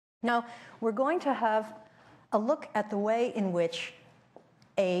Now, we're going to have a look at the way in which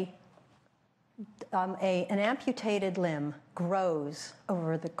an amputated limb grows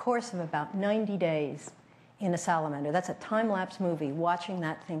over the course of about 90 days in a salamander. That's a time-lapse movie, watching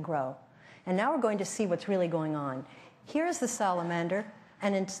that thing grow. And now we're going to see what's really going on. Here's the salamander,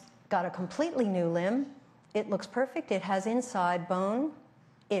 and it's got a completely new limb. It looks perfect. It has inside bone,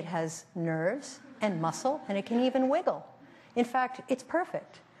 it has nerves and muscle, and it can even wiggle. In fact, it's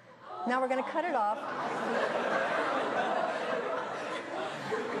perfect. Now we're going to cut it off.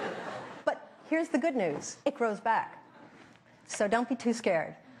 But here's the good news. It grows back. So don't be too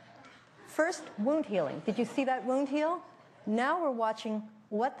scared. First, wound healing. Did you see that wound heal? Now we're watching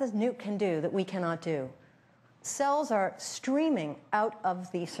what the newt can do that we cannot do. Cells are streaming out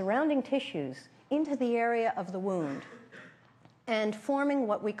of the surrounding tissues into the area of the wound and forming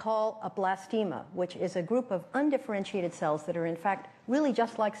what we call a blastema, which is a group of undifferentiated cells that are in fact really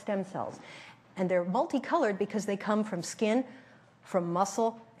just like stem cells. And they're multicolored because they come from skin, from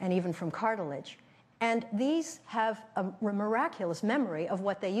muscle, and even from cartilage. And these have a miraculous memory of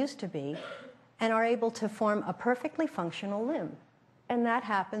what they used to be and are able to form a perfectly functional limb. And that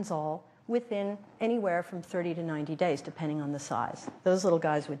happens all within anywhere from 30 to 90 days, depending on the size. Those little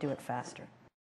guys would do it faster.